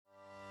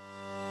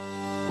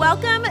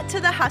Welcome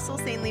to the Hustle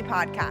Sanely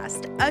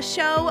podcast, a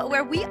show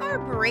where we are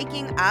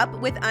breaking up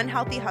with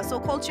unhealthy hustle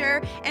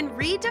culture and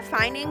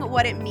redefining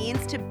what it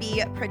means to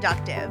be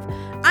productive.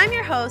 I'm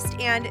your host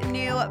and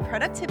new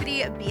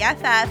productivity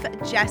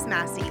BFF, Jess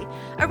Massey.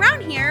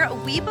 Around here,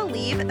 we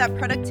believe that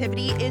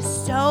productivity is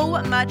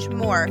so much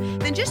more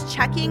than just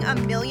checking a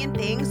million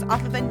things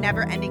off of a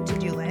never-ending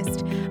to-do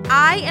list.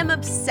 I am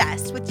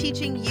obsessed with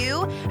teaching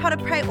you how to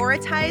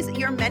prioritize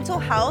your mental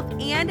health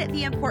and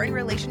the important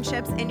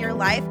relationships in your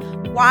life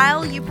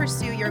while you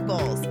pursue your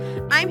goals.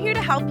 I'm here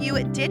to help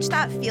you ditch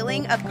that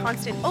feeling of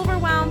constant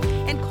overwhelm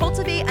and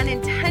cultivate an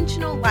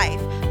intentional life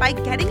by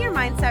getting your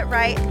mindset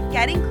right,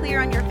 getting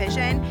clear on your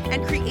vision,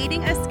 and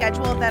creating a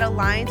schedule that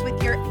aligns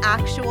with your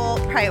actual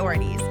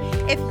priorities.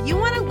 If you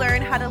want to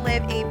learn how to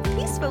live a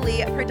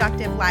peacefully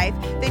productive life,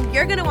 then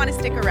you're going to want to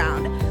stick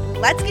around.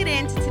 Let's get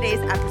into today's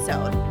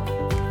episode.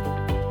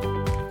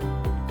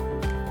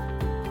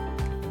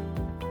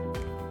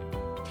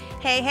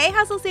 Hey,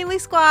 Hustle Sanely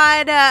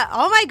Squad.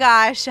 Oh my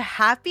gosh,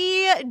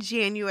 happy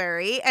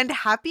January and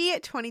happy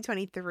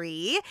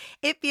 2023.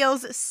 It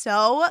feels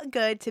so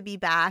good to be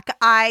back.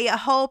 I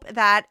hope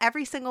that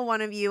every single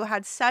one of you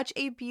had such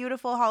a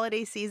beautiful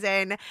holiday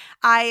season.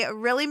 I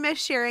really miss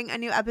sharing a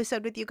new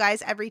episode with you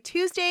guys every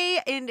Tuesday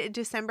in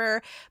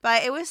December,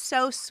 but it was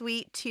so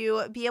sweet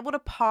to be able to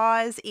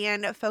pause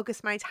and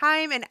focus my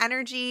time and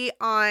energy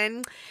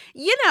on,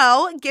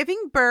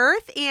 giving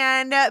birth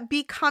and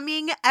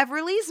becoming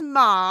Everly's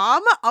mom.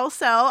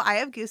 Also, I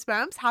have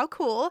goosebumps. How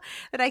cool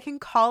that I can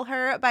call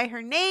her by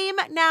her name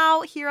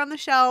now here on the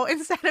show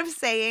instead of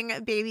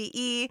saying baby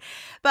E.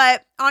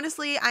 But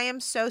honestly, I am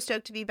so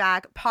stoked to be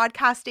back.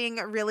 Podcasting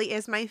really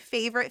is my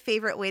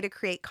favorite way to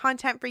create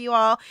content for you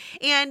all.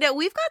 And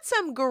we've got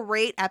some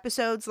great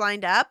episodes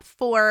lined up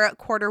for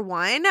quarter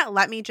one.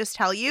 Let me just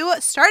tell you,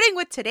 starting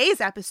with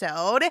today's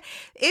episode,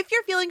 if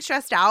you're feeling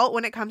stressed out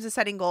when it comes to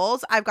setting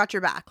goals, I've got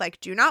your back.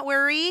 Do not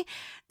worry.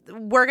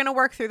 We're going to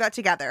work through that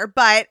together.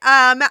 But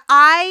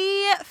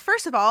I,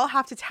 first of all,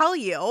 have to tell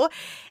you,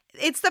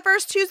 it's the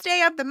first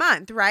Tuesday of the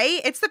month, right?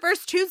 It's the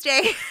first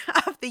Tuesday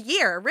of the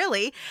year,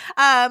 really,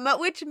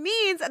 which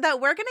means that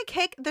we're going to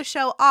kick the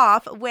show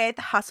off with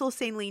Hustle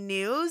Sanely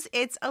News.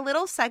 It's a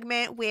little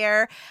segment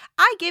where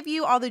I give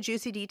you all the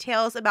juicy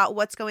details about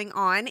what's going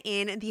on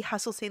in the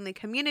Hustle Sanely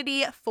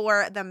community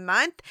for the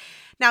month.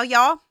 Now,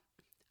 y'all,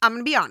 I'm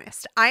going to be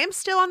honest. I am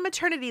still on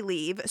maternity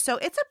leave, so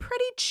it's a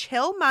pretty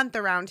chill month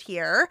around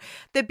here.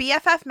 The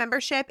BFF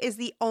membership is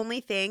the only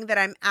thing that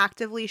I'm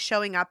actively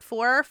showing up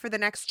for the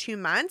next 2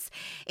 months,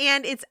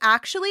 and it's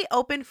actually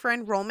open for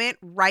enrollment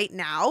right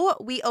now.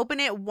 We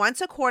open it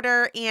once a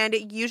quarter, and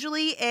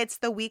usually it's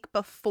the week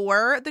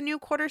before the new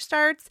quarter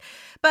starts,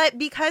 but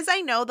because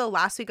I know the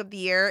last week of the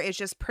year is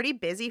just pretty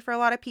busy for a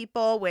lot of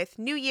people with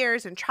New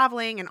Year's and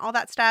traveling and all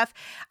that stuff,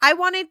 I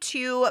wanted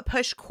to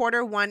push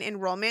quarter one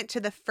enrollment to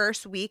the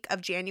first week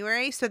of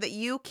January so that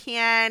you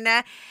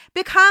can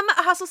become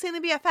a Hustle Sanely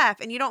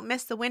BFF and you don't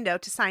miss the window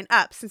to sign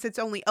up since it's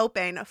only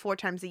open 4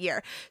 times a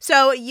year.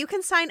 So you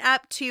can sign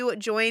up to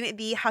join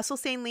the Hustle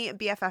Sanely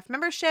BFF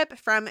membership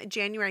from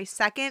January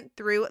 2nd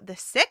through the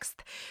 6th.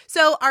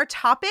 So our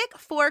topic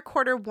for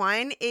quarter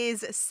one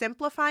is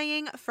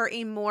simplifying for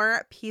a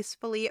more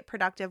peacefully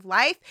productive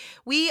life.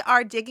 We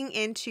are digging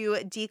into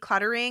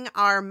decluttering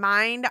our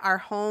mind, our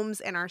homes,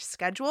 and our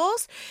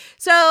schedules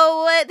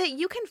so that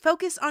you can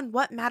focus on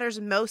what matters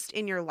most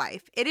in your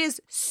life. It is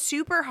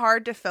super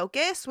hard to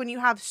focus when you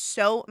have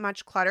so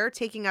much clutter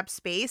taking up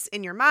space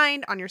in your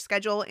mind, on your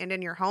schedule, and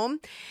in your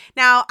home.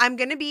 Now, I'm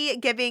going to be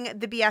giving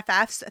the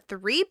BFFs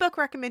 3 book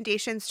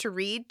recommendations to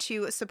read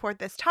to support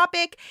this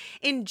topic.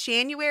 In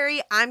January,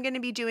 I'm going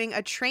to be doing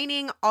a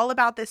training all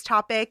about this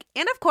topic.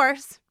 And of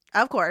course,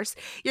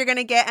 you're going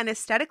to get an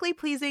aesthetically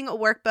pleasing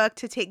workbook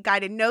to take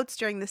guided notes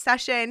during the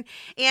session,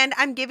 and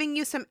I'm giving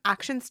you some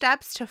action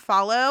steps to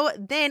follow.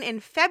 Then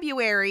in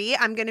February,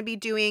 I'm going to be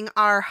doing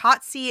our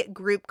Hot Seat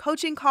group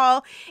coaching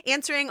call,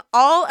 answering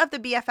all of the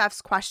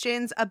BFF's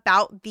questions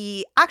about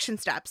the action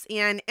steps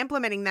and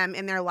implementing them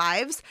in their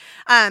lives.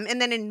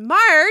 And then in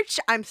March,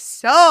 I'm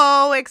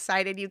so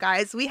excited, you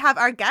guys. We have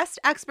our guest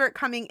expert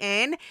coming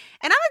in, and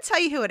I'm going to tell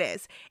you who it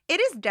is. It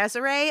is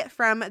Desiree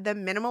from the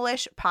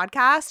Minimalish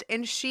podcast,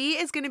 and she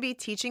is going to be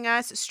teaching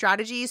us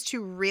strategies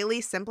to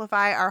really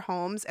simplify our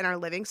homes and our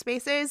living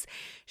spaces.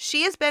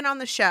 She has been on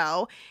the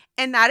show,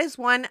 and that is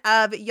one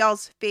of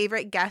y'all's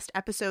favorite guest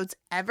episodes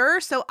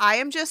ever. So I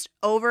am just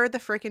over the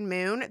freaking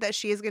moon that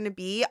she is going to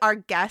be our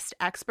guest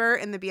expert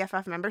in the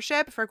BFF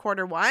membership for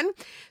quarter one.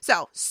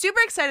 So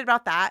super excited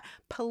about that.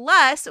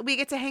 Plus, we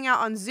get to hang out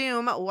on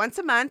Zoom once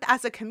a month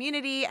as a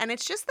community, and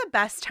it's just the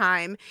best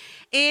time.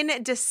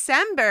 In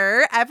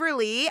December,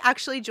 Everly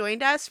actually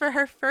joined us for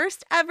her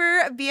first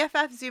ever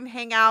BFF Zoom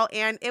hangout,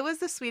 and it was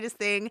the sweetest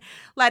thing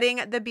letting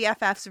the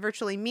BFFs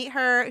virtually meet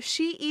her.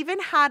 She even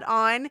had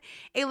on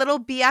a little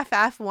BFF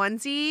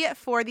onesie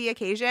for the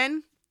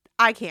occasion.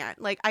 I can't.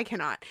 Like, I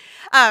cannot.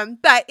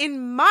 But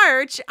in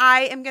March,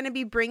 I am going to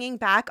be bringing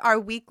back our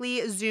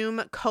weekly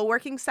Zoom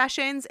co-working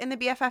sessions in the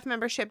BFF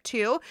membership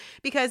too,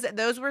 because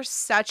those were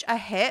such a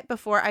hit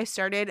before I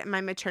started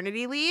my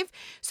maternity leave.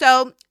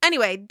 So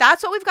anyway,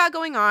 that's what we've got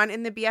going on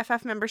in the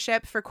BFF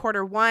membership for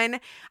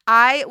Q1.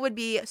 I would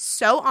be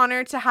so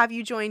honored to have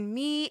you join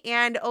me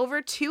and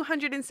over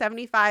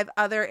 275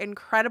 other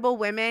incredible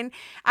women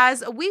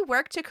as we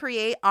work to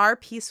create our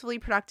peacefully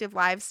productive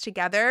lives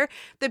together.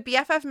 The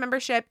BFF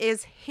membership is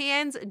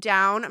hands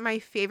down my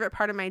favorite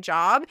part of my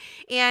job,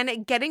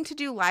 and getting to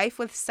do life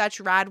with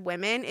such rad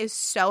women is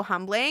so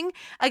humbling.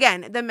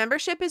 Again, the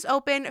membership is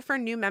open for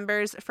new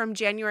members from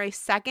January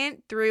 2nd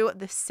through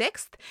the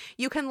 6th.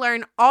 You can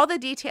learn all the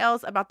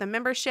details about the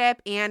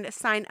membership and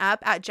sign up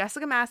at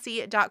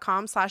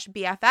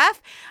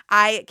jessicamassey.com/BFF.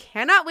 I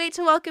cannot wait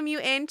to welcome you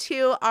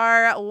into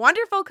our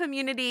wonderful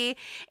community.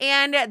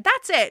 And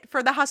that's it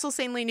for the Hustle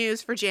Sanely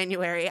news for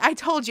January. I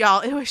told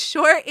y'all it was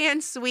short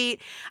and sweet.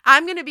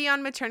 I'm going to be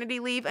on maternity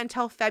leave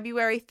until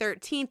February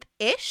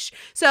 13th-ish.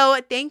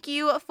 So thank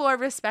you for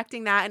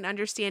respecting that and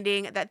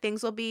understanding that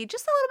things will be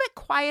just a little bit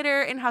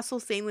quieter in Hustle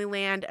Sanely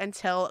land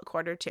until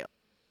Q2.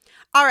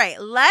 All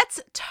right, let's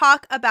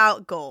talk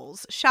about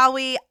goals, shall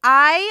we?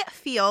 I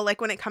feel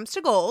like when it comes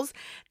to goals,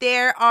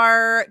 there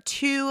are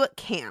two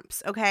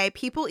camps, okay?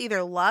 People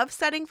either love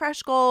setting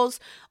fresh goals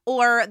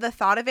or the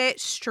thought of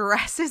it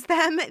stresses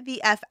them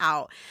the F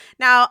out.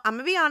 Now, I'm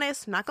gonna be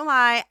honest, I'm not gonna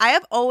lie, I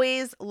have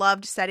always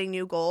loved setting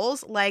new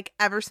goals, like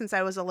ever since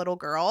I was a little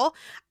girl.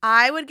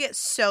 I would get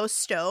so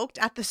stoked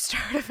at the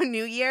start of a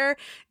new year,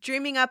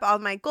 dreaming up all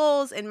of my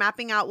goals and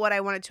mapping out what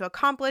I wanted to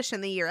accomplish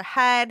in the year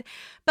ahead.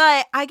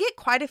 But I get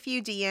quite a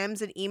few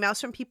DMs and emails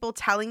from people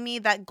telling me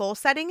that goal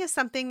setting is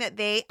something that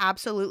they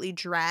absolutely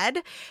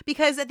dread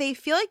because they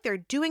feel like they're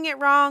doing it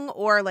wrong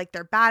or like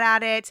they're bad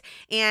at it.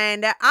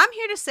 And I'm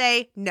here to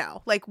say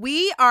no. Like,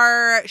 we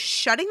are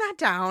shutting that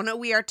down.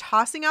 We are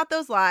tossing out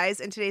those lies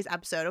in today's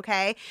episode,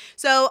 okay?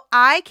 So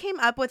I came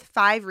up with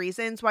 5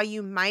 reasons why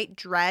you might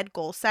dread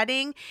goal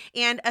setting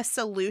and a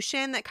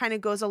solution that kind of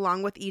goes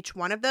along with each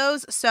one of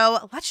those.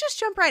 So let's just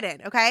jump right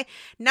in, okay?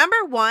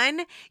 Number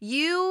 1,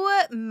 you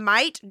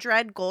might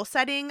dread goal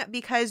setting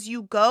because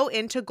you go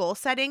into goal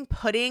setting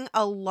putting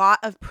a lot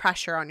of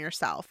pressure on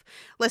yourself.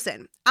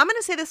 Listen, I'm going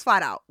to say this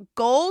flat out.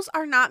 Goals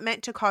are not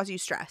meant to cause you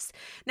stress.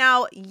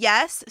 Now,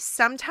 yes,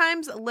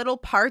 sometimes little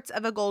parts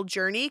of a goal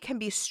journey can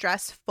be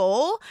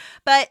stressful,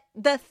 but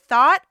the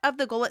thought of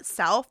the goal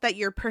itself that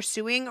you're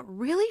pursuing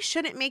really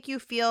shouldn't make you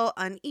feel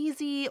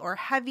uneasy or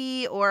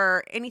heavy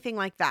or anything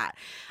like that.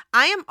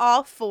 I am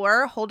all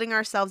for holding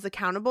ourselves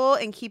accountable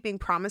and keeping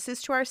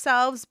promises to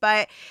ourselves,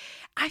 but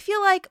I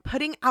feel like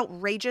putting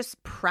outrageous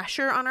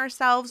pressure on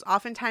ourselves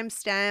oftentimes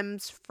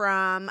stems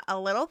from a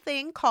little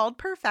thing called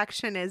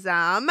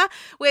perfectionism,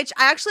 which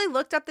I actually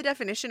looked up the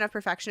definition of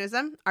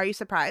perfectionism. Are you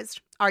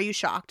surprised? Are you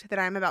shocked that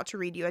I'm about to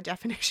read you a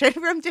definition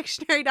from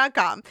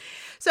dictionary.com?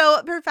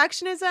 So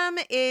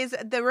perfectionism is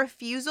the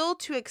refusal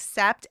to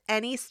accept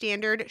any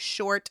standard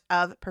short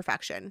of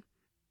perfection.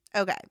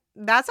 Okay,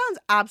 that sounds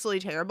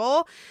absolutely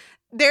terrible.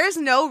 There's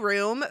no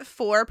room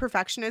for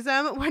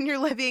perfectionism when you're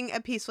living a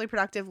peacefully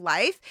productive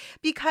life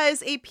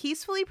because a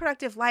peacefully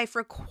productive life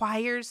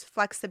requires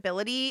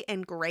flexibility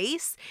and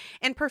grace,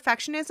 and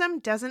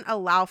perfectionism doesn't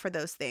allow for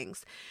those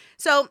things.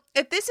 So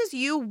if this is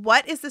you,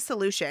 what is the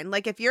solution?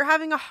 Like, if you're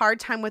having a hard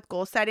time with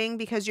goal setting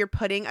because you're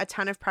putting a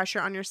ton of pressure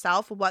on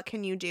yourself, what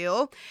can you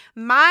do?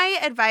 My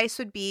advice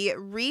would be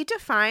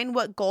redefine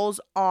what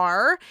goals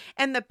are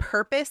and the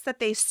purpose that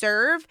they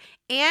serve.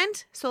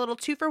 And so a little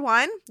 2 for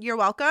 1, you're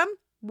welcome.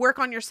 Work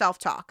on your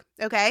self-talk,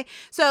 okay?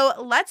 So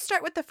let's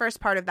start with the first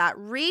part of that,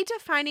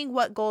 redefining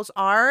what goals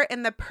are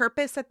and the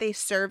purpose that they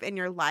serve in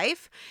your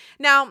life.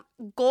 Now,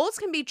 goals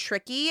can be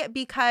tricky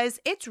because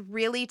it's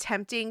really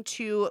tempting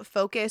to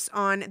focus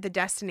on the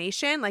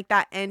destination, like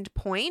that end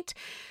point,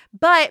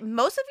 but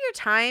most of your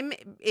time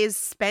is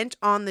spent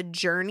on the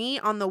journey,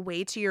 on the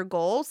way to your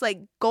goals. Like,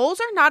 goals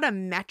are not a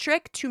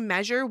metric to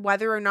measure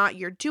whether or not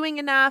you're doing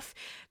enough.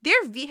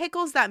 They're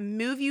vehicles that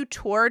move you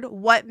toward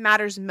what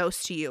matters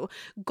most to you.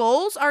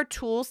 Goals are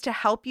tools to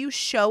help you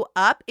show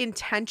up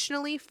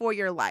intentionally for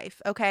your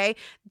life, okay?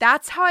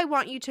 That's how I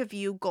want you to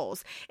view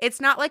goals. It's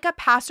not like a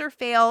pass or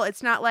fail.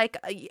 It's not like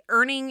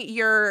earning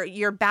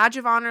your badge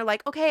of honor,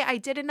 like, okay, I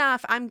did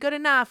enough, I'm good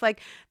enough.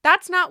 Like,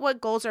 that's not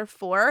what goals are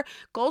for.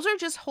 Goals are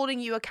just holding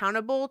you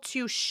accountable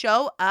to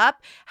show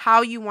up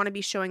how you want to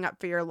be showing up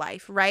for your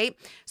life, right?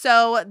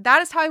 So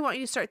that is how I want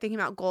you to start thinking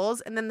about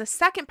goals. And then the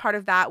second part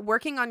of that,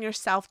 working on your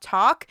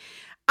self-talk,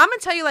 I'm going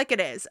to tell you like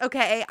it is,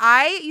 okay?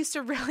 I used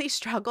to really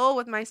struggle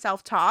with my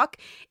self-talk.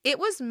 It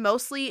was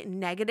mostly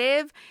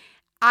negative.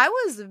 I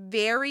was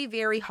very,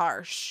 very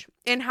harsh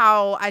in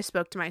how I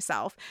spoke to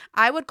myself.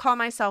 I would call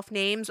myself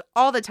names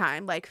all the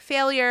time, like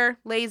failure,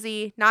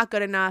 lazy, not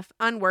good enough,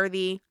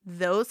 unworthy,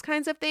 those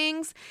kinds of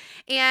things.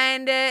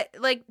 And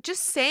like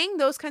just saying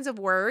those kinds of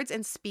words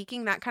and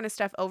speaking that kind of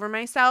stuff over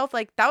myself,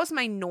 like that was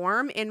my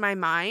norm in my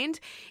mind.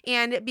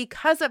 And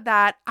because of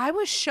that, I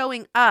was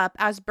showing up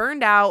as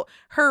burned out,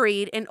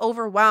 hurried, and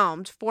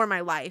overwhelmed for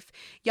my life.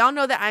 Y'all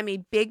know that I'm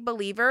a big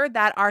believer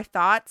that our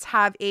thoughts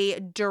have a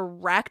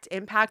direct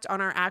impact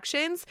on our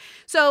actions.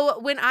 So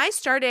when I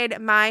started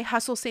my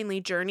Hustle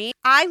Sanely journey,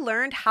 I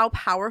learned how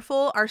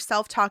powerful our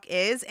self-talk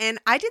is, and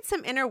I did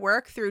some inner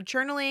work through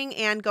journaling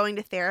and going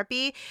to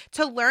therapy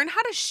to learn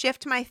how to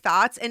shift my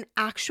thoughts and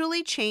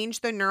actually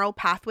change the neural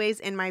pathways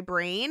in my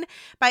brain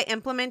by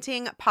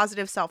implementing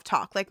positive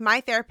self-talk. Like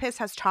my therapist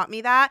has taught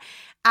me that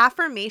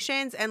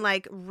affirmations and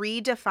like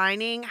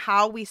redefining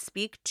how we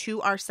speak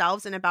to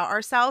ourselves and about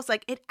ourselves,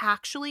 like it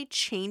actually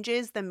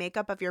changes the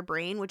makeup of your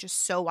brain, which is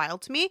so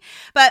wild to me.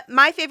 But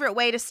my favorite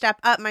way to step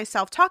up my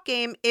self-talk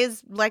game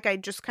is, like I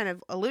just kind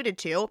of alluded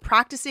to,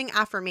 practicing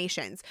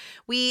affirmations.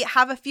 We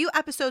have a few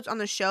episodes on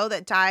the show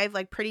that dive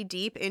like pretty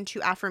deep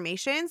into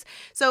affirmations.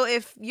 So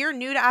if you're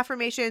new to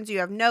affirmations, you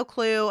have no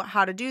clue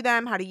how to do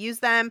them, how to use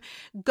them,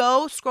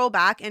 go scroll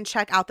back and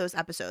check out those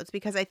episodes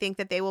because I think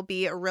that they will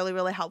be really,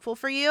 really helpful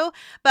for you.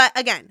 But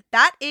again,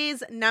 that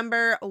is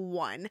number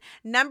one.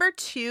 Number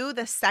two,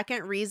 the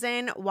second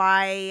reason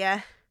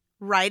why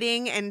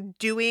writing and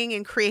doing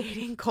and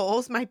creating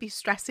goals might be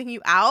stressing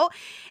you out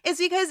is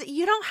because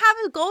you don't have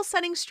a goal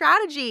setting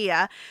strategy.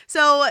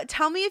 So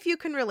tell me if you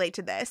can relate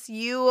to this.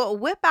 You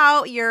whip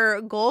out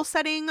your goal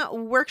setting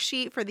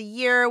worksheet for the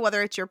year,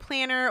 whether it's your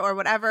planner or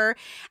whatever,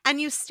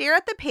 and you stare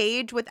at the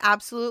page with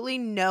absolutely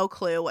no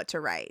clue what to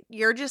write.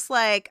 You're just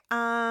like,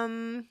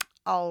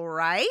 all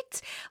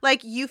right.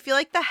 Like you feel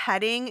like the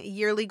heading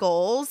yearly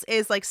goals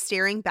is like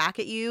staring back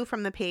at you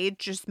from the page,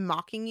 just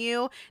mocking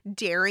you,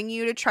 daring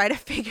you to try to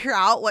figure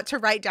out what to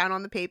write down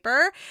on the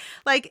paper.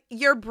 Like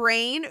your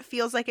brain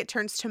feels like it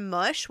turns to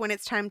mush when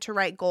it's time to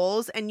write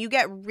goals, and you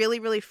get really,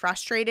 really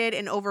frustrated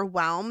and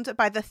overwhelmed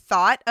by the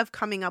thought of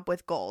coming up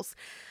with goals.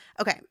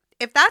 Okay.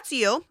 If that's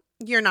you,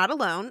 you're not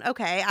alone.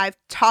 Okay. I've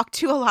talked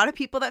to a lot of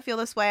people that feel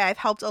this way. I've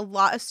helped a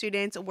lot of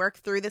students work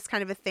through this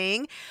kind of a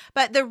thing.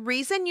 But the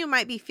reason you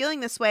might be feeling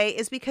this way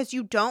is because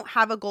you don't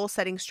have a goal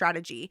setting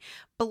strategy.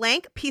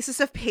 Blank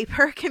pieces of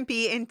paper can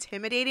be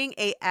intimidating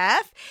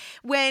AF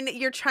when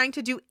you're trying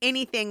to do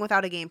anything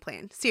without a game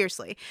plan.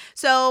 Seriously.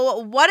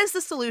 So what is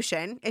the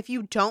solution if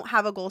you don't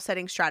have a goal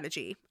setting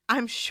strategy?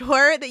 I'm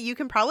sure that you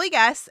can probably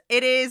guess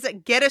it is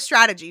get a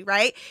strategy,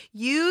 right?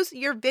 Use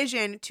your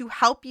vision to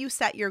help you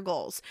set your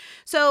goals.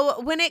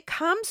 So when it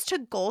comes to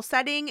goal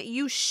setting,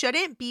 you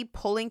shouldn't be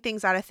pulling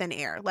things out of thin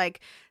air. Like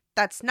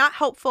that's not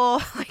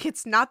helpful. Like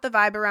it's not the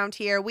vibe around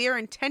here. We are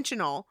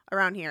intentional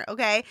around here.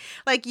 Okay.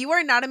 Like you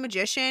are not a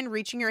magician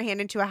reaching your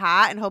hand into a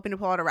hat and hoping to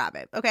pull out a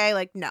rabbit. Okay.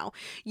 Like no,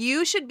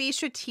 you should be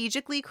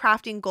strategically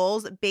crafting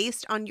goals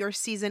based on your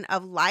season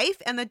of life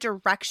and the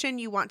direction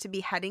you want to be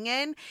heading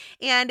in.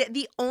 And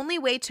the only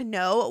way to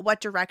know what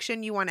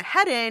direction you want to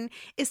head in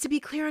is to be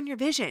clear on your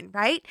vision,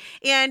 right?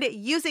 And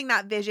using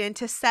that vision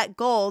to set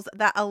goals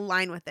that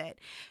align with it.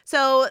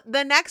 So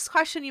the next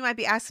question you might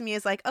be asking me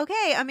is like,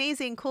 okay,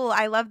 amazing, cool.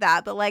 I love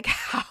that. But like,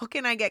 how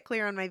can I get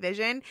clear on my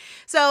vision?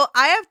 So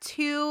I have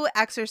two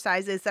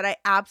exercises that I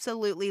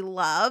absolutely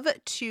love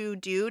to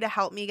do to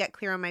help me get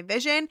clear on my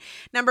vision.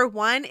 Number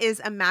one is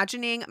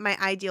imagining my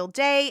ideal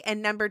day.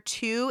 And number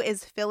two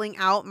is filling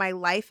out my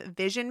life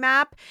vision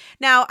map.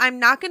 Now, I'm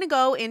not going to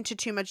go into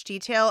too much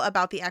detail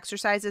about the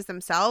exercises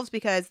themselves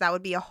because that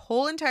would be a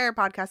whole entire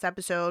podcast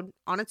episode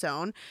on its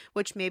own,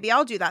 which maybe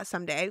I'll do that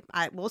someday.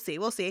 We'll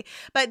see.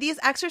 But these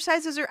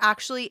exercises are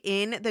actually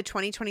in the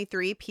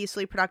 2023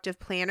 Peacefully Productive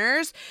Planners,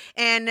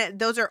 and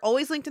those are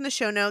always linked in the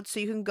show notes, so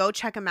you can go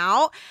check them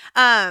out.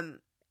 And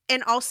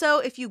also,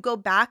 if you go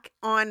back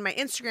on my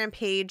Instagram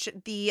page,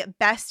 the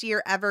Best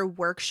Year Ever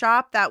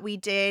workshop that we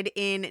did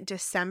in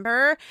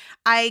December,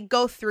 I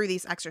go through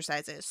these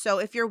exercises. So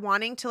if you're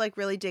wanting to like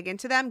really dig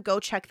into them, go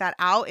check that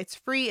out. It's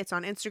free. It's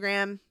on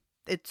Instagram.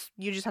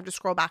 You just have to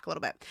scroll back a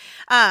little bit.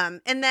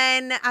 And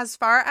then as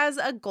far as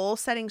a goal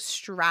setting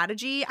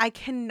strategy, I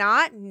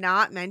cannot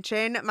not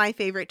mention my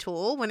favorite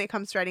tool when it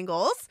comes to writing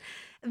goals,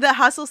 the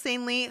Hustle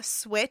Sanely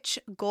Switch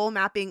goal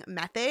mapping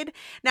method.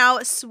 Now,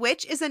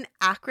 Switch is an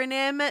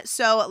acronym,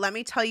 so let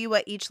me tell you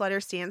what each letter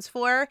stands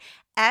for.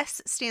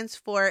 S stands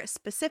for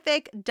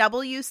specific,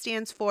 W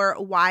stands for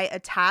why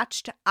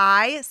attached,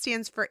 I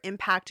stands for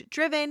impact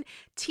driven,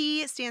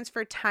 T stands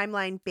for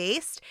timeline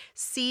based,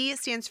 C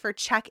stands for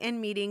check-in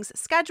meetings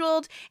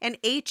scheduled, and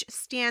H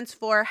stands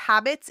for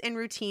habits and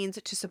routines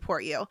to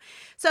support you.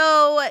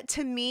 So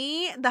to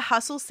me, the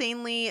Hustle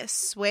Sanely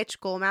Switch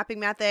goal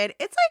mapping method,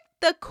 it's like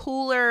the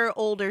cooler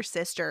older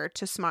sister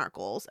to SMART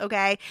goals,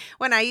 okay?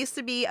 When I used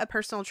to be a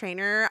personal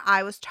trainer,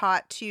 I was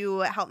taught to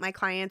help my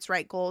clients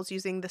write goals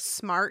using the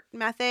SMART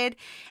method,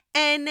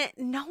 and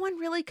no one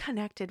really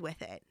connected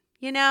with it.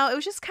 It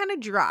was just kind of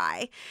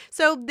dry.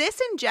 So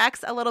this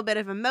injects a little bit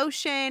of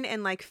emotion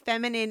and like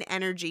feminine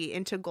energy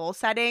into goal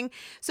setting.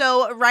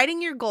 So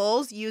writing your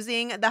goals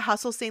using the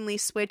Hustle Sanely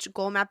Switch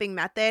goal mapping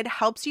method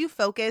helps you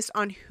focus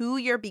on who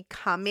you're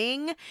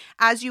becoming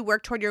as you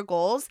work toward your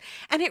goals.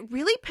 And it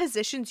really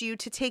positions you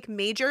to take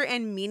major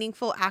and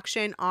meaningful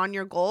action on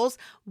your goals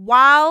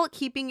while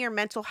keeping your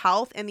mental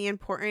health and the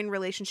important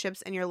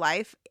relationships in your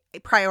life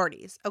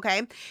priorities.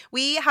 Okay.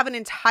 We have an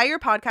entire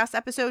podcast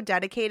episode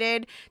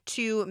dedicated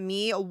to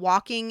me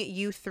walking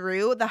you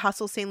through the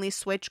Hustle Sanely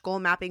Switch goal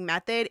mapping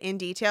method in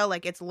detail.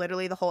 Like it's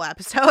literally the whole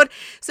episode.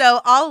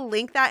 So I'll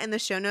link that in the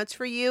show notes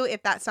for you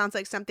if that sounds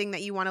like something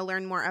that you want to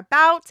learn more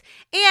about.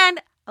 And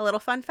a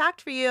little fun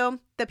fact for you,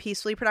 the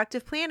Peacefully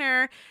Productive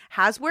Planner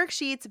has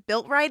worksheets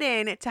built right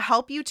in to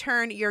help you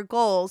turn your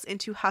goals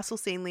into Hustle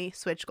Sanely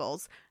Switch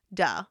goals.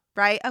 Duh,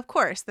 right? Of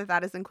course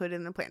that is included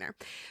in the planner.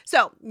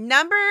 So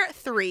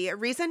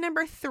reason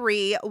number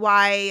three,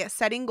 why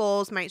setting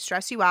goals might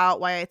stress you out,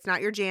 why it's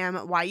not your jam,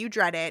 why you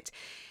dread it,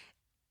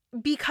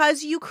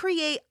 because you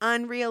create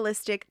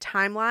unrealistic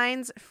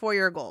timelines for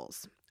your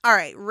goals. All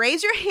right,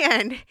 raise your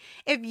hand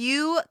if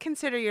you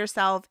consider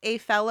yourself a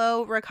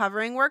fellow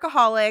recovering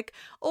workaholic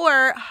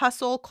or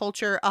hustle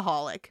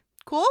culture-aholic.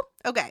 Cool?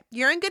 Okay,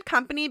 you're in good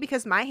company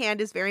because my hand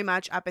is very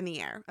much up in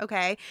the air,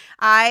 okay?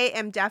 I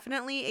am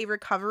definitely a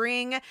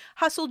recovering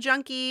hustle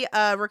junkie,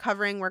 a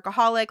recovering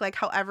workaholic, like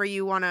however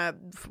you want to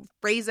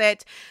phrase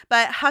it.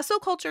 But hustle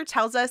culture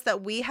tells us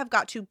that we have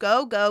got to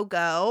go, go,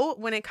 go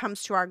when it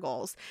comes to our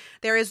goals.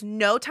 There is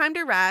no time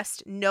to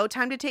rest, no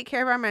time to take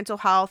care of our mental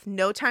health,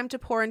 no time to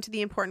pour into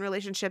the important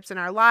relationships in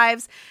our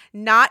lives,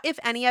 not if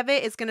any of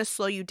it is going to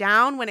slow you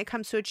down when it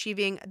comes to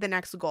achieving the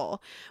next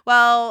goal.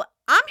 Well,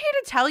 I'm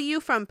here to tell you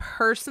from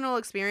personal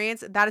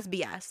experience that is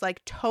BS,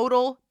 like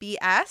total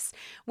BS.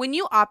 When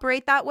you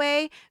operate that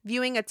way,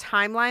 viewing a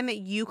timeline that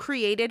you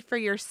created for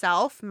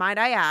yourself, might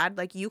I add,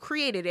 like you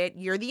created it,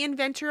 you're the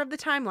inventor of the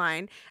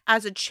timeline,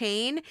 as a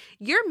chain,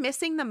 you're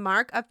missing the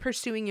mark of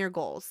pursuing your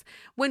goals.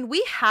 When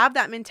we have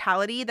that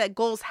mentality that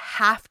goals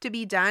have to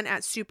be done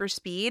at super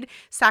speed,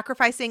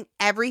 sacrificing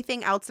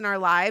everything else in our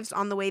lives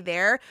on the way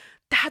there,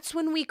 that's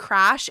when we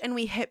crash and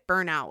we hit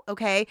burnout,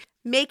 okay?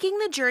 Making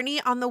the journey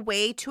on the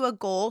way to a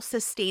goal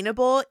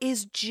sustainable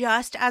is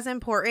just as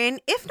important,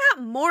 if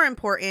not more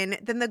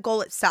important, than the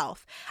goal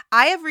itself.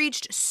 I have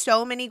reached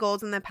so many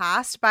goals in the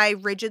past by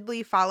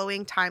rigidly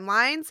following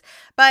timelines,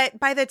 but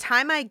by the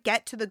time I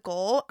get to the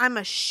goal, I'm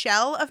a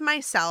shell of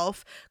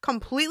myself,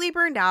 completely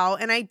burned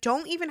out, and I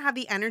don't even have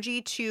the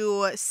energy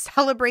to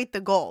celebrate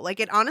the goal.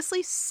 Like, it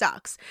honestly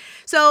sucks.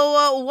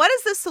 So what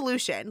is the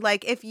solution?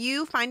 Like, if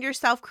you find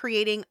yourself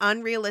creating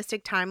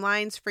unrealistic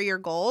timelines for your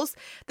goals,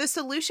 the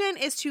solution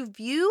is to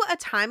view a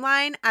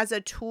timeline as a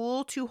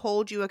tool to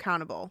hold you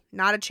accountable,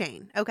 not a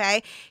chain,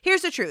 okay?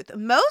 Here's the truth.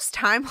 Most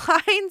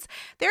timelines,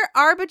 they're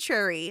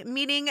arbitrary,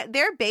 meaning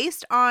they're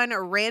based on a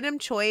random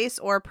choice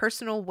or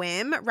personal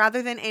whim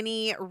rather than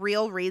any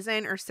real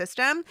reason or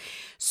system.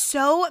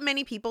 So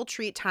many people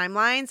treat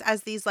timelines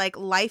as these like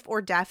life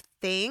or death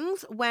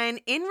things when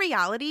in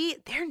reality,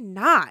 they're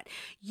not.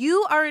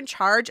 You are in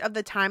charge of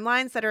the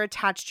timelines that are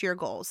attached to your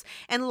goals.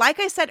 And like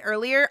I said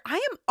earlier, I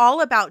am all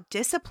about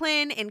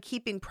discipline and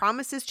keeping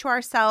promises to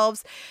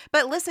ourselves.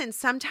 But listen,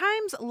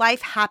 sometimes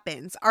life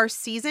happens. Our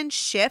seasons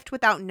shift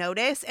without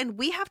notice, and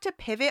we have to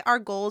pivot our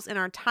goals and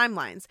our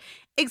timelines.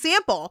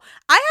 Example,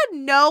 I had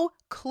no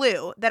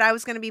clue that I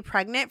was going to be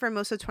pregnant for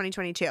most of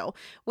 2022.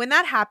 When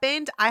that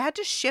happened, I had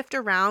to shift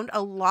around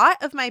a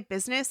lot of my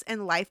business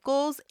and life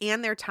goals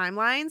and their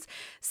timelines.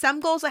 Some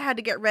goals I had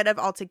to get rid of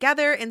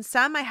altogether, and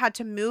some I had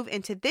to move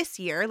into this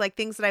year, like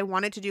things that I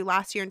wanted to do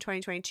last year in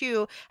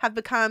 2022 have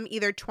become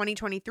either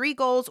 2023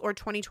 goals or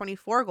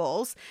 2024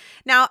 goals.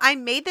 Now, I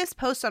made this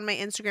post on my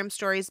Instagram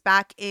stories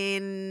back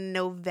in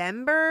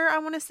November, I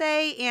want to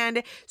say,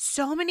 and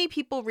so many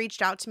people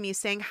reached out to me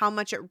saying how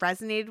much it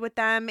resonated with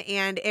them,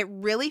 and it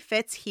really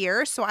fits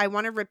here, so I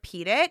want to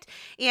repeat it.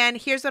 And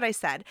here's what I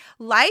said.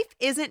 Life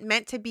isn't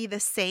meant to be the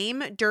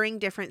same during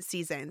different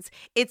seasons.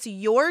 It's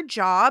your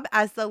job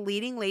as the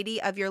leading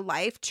lady of your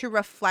life to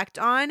reflect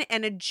on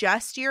and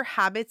adjust your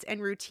habits and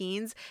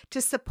routines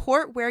to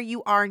support where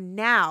you are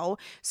now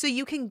so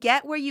you can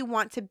get where you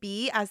want to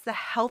be as the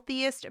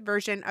healthiest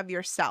version of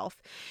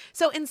yourself.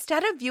 So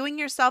instead of viewing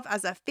yourself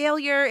as a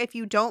failure if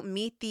you don't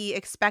meet the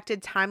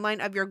expected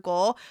timeline of your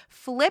goal,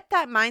 flip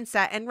that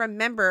mindset and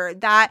remember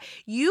that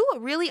you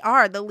really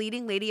are the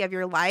leading lady of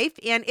your life,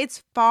 and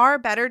it's far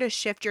better to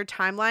shift your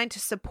timeline to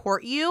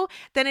support you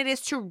than it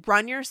is to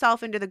run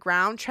yourself into the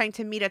ground trying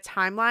to meet a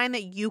timeline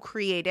that you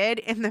created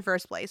in the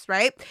first place,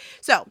 right?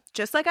 So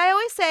just like I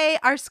always say,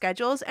 our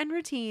schedules and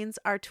routines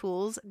are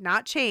tools,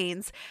 not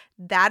chains.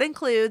 That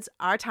includes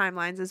our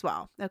timelines as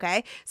well,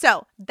 okay?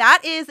 So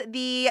that is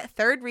the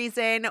third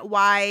reason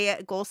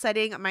why goal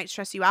setting might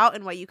stress you out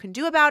and what you can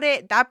do about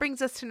it. That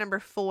brings us to number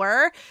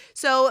 4.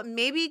 So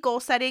maybe goal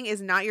setting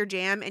is not your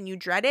jam and you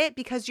dread it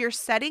because you're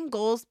setting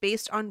goals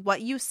based on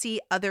what you see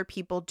other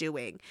people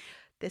doing.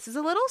 This is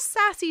a little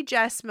sassy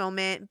Jess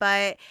moment,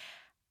 but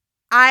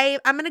I'm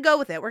going to go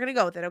with it. We're going to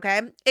go with it,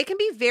 okay? It can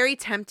be very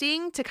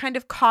tempting to kind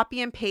of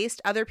copy and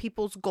paste other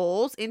people's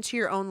goals into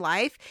your own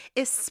life,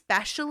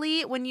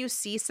 especially when you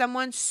see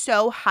someone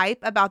so hype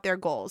about their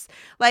goals.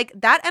 Like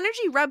that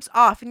energy rubs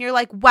off and you're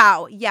like,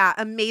 wow, yeah,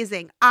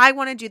 amazing. I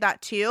want to do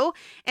that too.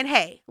 And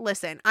hey,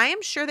 listen, I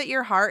am sure that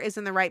your heart is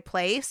in the right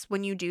place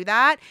when you do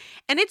that.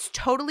 And it's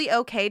totally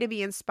okay to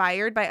be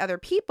inspired by other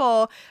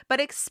people,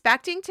 but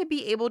expecting to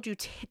be able to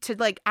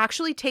like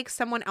actually take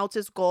someone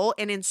else's goal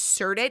and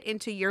insert it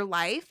into your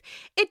life,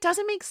 it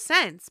doesn't make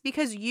sense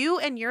because you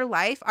and your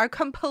life are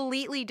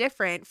completely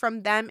different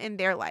from them and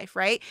their life,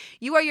 right?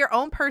 You are your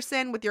own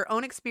person with your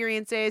own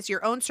experiences,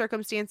 your own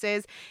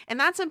circumstances, and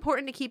that's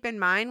important to keep in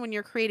mind when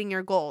you're creating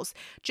your goals.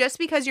 Just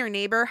because your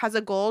neighbor has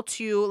a goal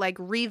to like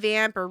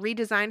revamp or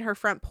redesign her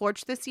front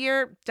porch this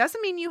year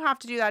doesn't mean you have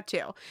to do that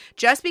too.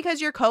 Just because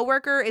your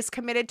coworker is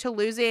committed to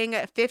losing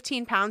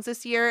 15 pounds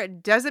this year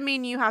doesn't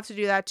mean you have to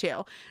do that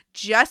too.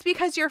 Just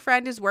because your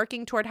friend is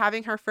working toward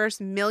having her first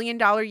 $1 million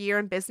year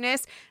in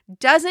business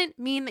doesn't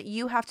mean that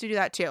you have to do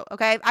that too,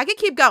 okay? I could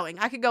keep going.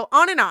 I could go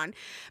on and on.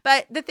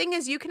 But the thing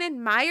is, you can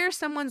admire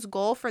someone's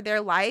goal for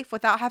their life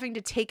without having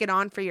to take it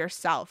on for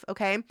yourself,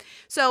 okay?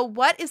 So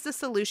what is the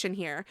solution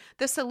here?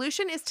 The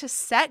solution is to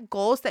set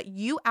goals that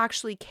you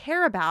actually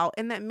care about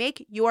and that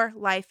make your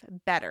life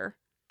better.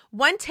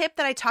 One tip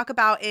that I talk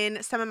about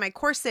in some of my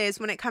courses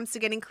when it comes to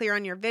getting clear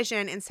on your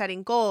vision and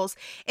setting goals,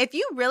 if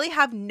you really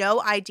have no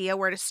idea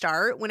where to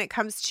start when it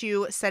comes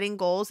to setting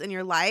goals in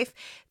your life,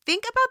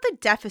 think about the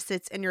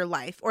deficits in your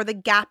life or the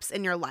gaps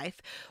in your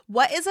life.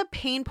 What is a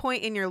pain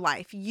point in your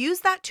life? Use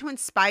that to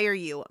inspire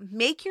you.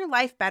 Make your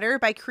life better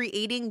by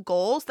creating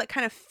goals that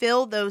kind of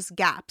fill those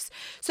gaps.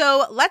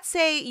 So let's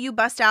say you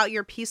bust out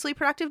your Peacefully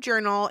Productive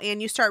journal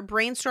and you start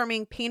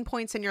brainstorming pain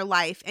points in your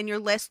life, and your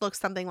list looks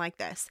something like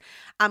this.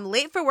 I'm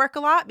late for work a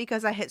lot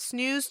because I hit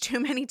snooze too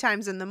many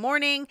times in the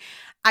morning.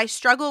 I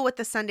struggle with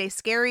the Sunday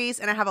scaries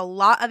and I have a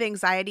lot of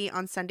anxiety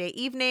on Sunday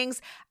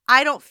evenings.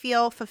 I don't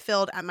feel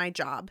fulfilled at my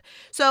job.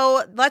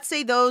 So let's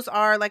say those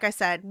are, like I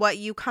said, what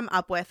you come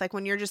up with. Like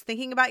when you're just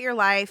thinking about your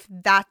life,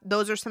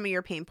 those are some of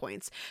your pain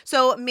points.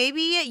 So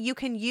maybe you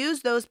can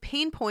use those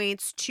pain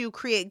points to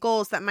create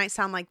goals that might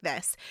sound like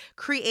this.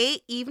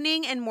 Create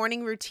evening and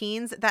morning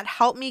routines that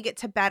help me get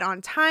to bed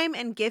on time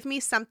and give me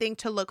something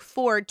to look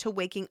forward to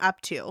waking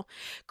up to.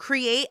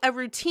 Create a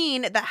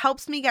routine that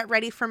helps me get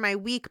ready for my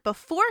week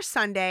before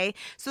Sunday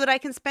so that I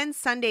can spend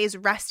Sundays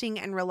resting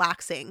and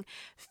relaxing.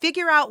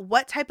 Figure out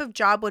what type of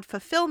job would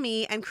fulfill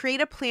me and create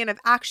a plan of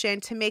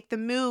action to make the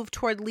move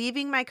toward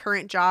leaving my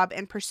current job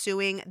and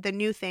pursuing the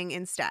new thing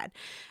instead.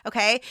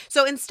 Okay,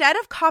 so instead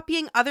of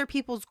copying other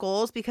people's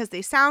goals because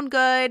they sound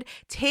good,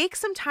 take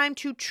some time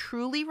to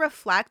truly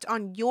reflect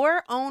on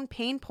your own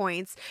pain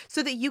points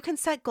so that you can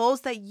set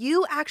goals that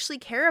you actually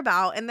care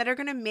about and that are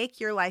going to make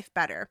your life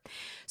better.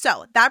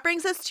 So that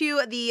brings us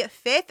to the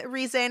fifth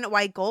reason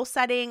why goal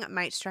setting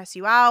might stress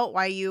you out,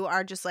 why you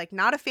are just like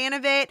not a fan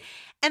of it.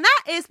 And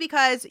that is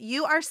because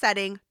you are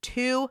setting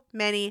too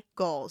many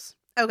goals.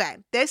 Okay,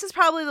 this is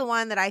probably the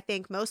one that I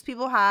think most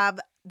people have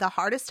the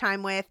hardest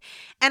time with.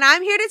 And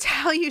I'm here to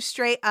tell you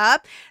straight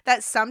up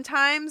that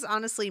sometimes,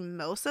 honestly,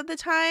 most of the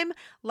time,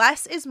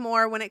 less is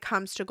more when it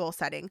comes to goal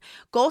setting.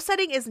 Goal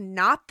setting is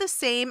not the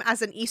same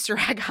as an Easter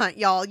egg hunt,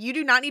 y'all. You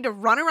do not need to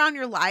run around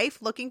your life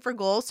looking for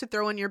goals to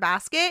throw in your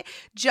basket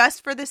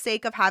just for the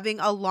sake of having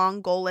a long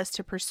goal list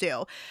to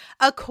pursue.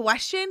 A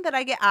question that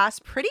I get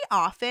asked pretty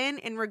often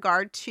in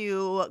regard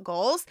to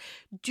goals: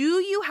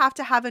 do you have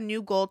to have a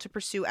new goal to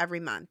pursue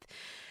every month?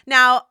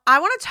 Now, I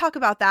want to talk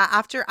about that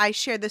after I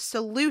share the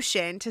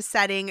solution to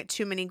setting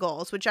too many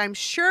goals, which I'm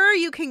sure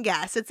you can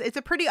guess. It's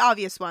a pretty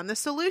obvious one. The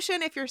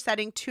solution, if you're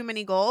setting too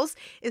many goals,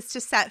 is to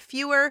set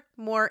fewer,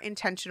 more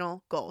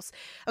intentional goals.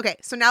 Okay,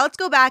 so now let's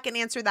go back and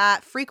answer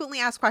that frequently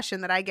asked question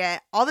that I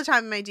get all the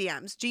time in my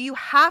DMs. Do you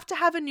have to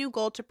have a new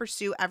goal to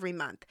pursue every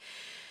month?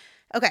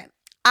 Okay.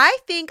 I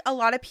think a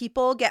lot of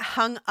people get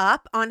hung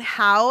up on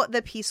how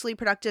the Peacefully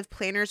Productive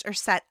planners are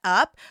set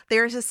up.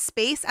 There's a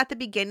space at the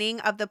beginning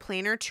of the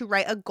planner to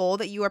write a goal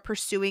that you are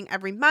pursuing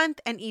every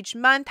month, and each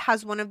month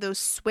has one of those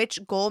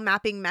switch goal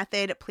mapping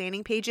method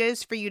planning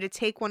pages for you to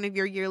take one of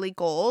your yearly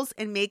goals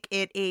and make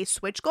it a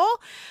switch goal.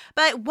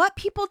 But what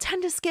people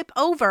tend to skip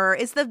over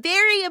is the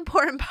very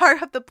important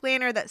part of the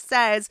planner that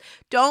says,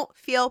 don't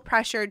feel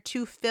pressured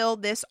to fill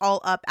this all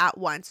up at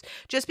once.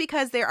 Just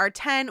because there are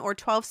 10 or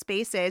 12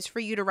 spaces for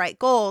you to write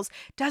goals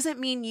doesn't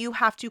mean you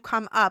have to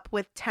come up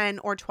with 10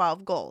 or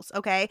 12 goals,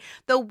 okay?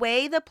 The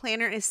way the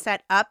planner is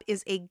set up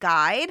is a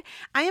guide.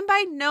 I am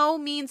by no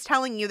means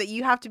telling you that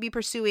you have to be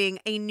pursuing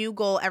a new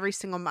goal every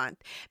single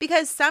month,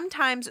 because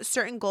sometimes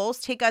certain goals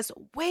take us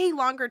way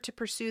longer to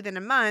pursue than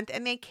a month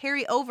and they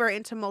carry over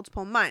into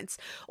multiple months.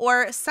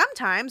 Or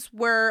sometimes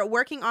we're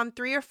working on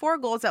 3 or 4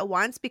 goals at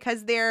once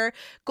because they're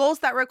goals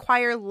that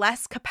require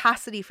less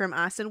capacity from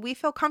us and we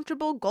feel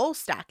comfortable goal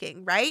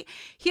stacking, right?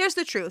 Here's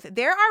the truth.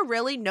 There are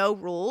really no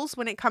rules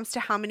when it comes to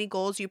how many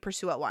goals you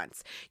pursue at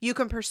once. You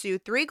can pursue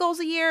 3 goals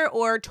a year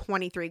or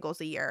 23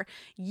 goals a year.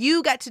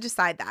 You get to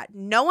decide that.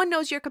 No one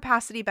knows your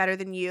capacity better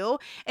than you.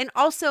 And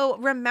also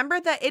remember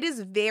that it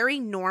is very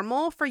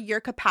normal for your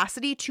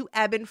capacity to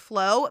ebb and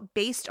flow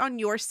based on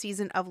your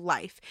season of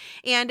life.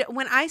 And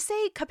when I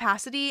say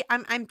capacity,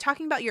 I'm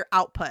talking about your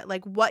output,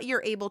 like what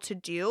you're able to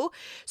do.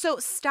 So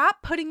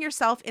stop putting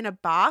yourself in a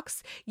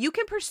box. You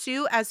can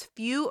pursue as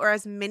few or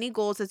as many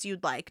goals as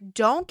you'd like.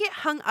 Don't get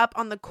hung up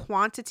on the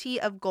quantity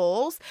of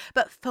goals,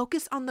 but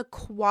focus on the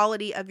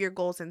quality of your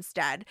goals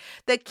instead.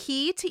 The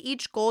key to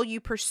each goal you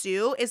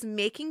pursue is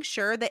making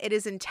sure that it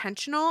is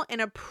intentional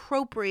and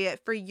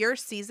appropriate for your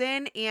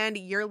season and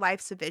your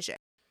life's vision.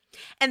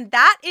 And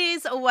that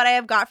is what I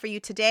have got for you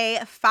today.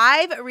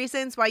 5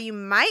 reasons why you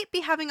might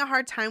be having a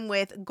hard time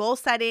with goal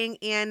setting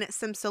and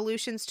some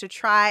solutions to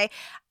try.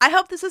 I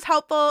hope this was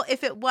helpful.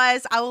 If it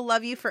was, I will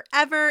love you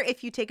forever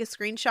if you take a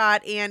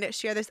screenshot and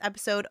share this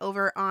episode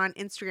over on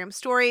Instagram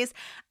stories.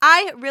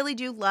 I really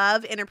do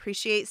love and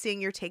appreciate seeing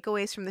your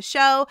takeaways from the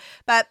show.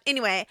 But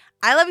anyway,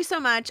 I love you so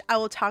much. I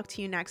will talk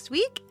to you next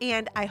week,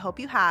 and I hope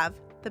you have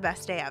the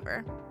best day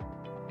ever.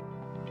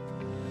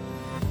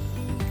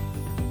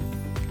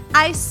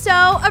 I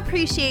so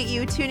appreciate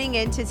you tuning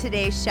in to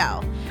today's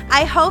show.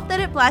 I hope that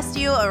it blessed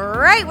you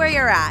right where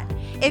you're at.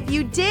 If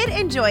you did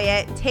enjoy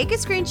it, take a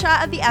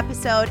screenshot of the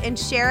episode and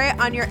share it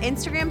on your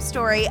Instagram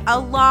story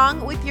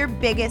along with your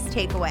biggest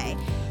takeaway.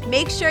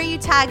 Make sure you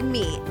tag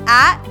me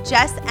at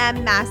Jess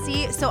M.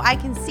 Massey so I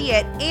can see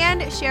it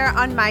and share it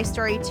on my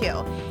story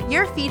too.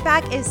 Your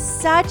feedback is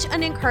such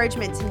an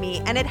encouragement to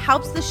me, and it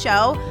helps the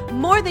show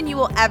more than you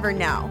will ever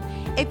know.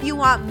 If you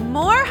want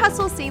more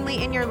Hustle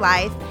Sanely in your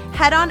life,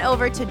 head on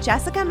over to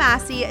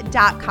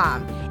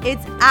jessicamassey.com.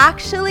 It's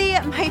actually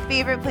my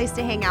favorite place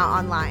to hang out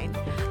online.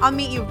 I'll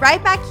meet you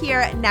right back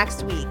here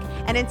next week.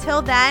 And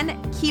until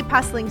then, keep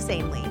hustling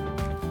sanely.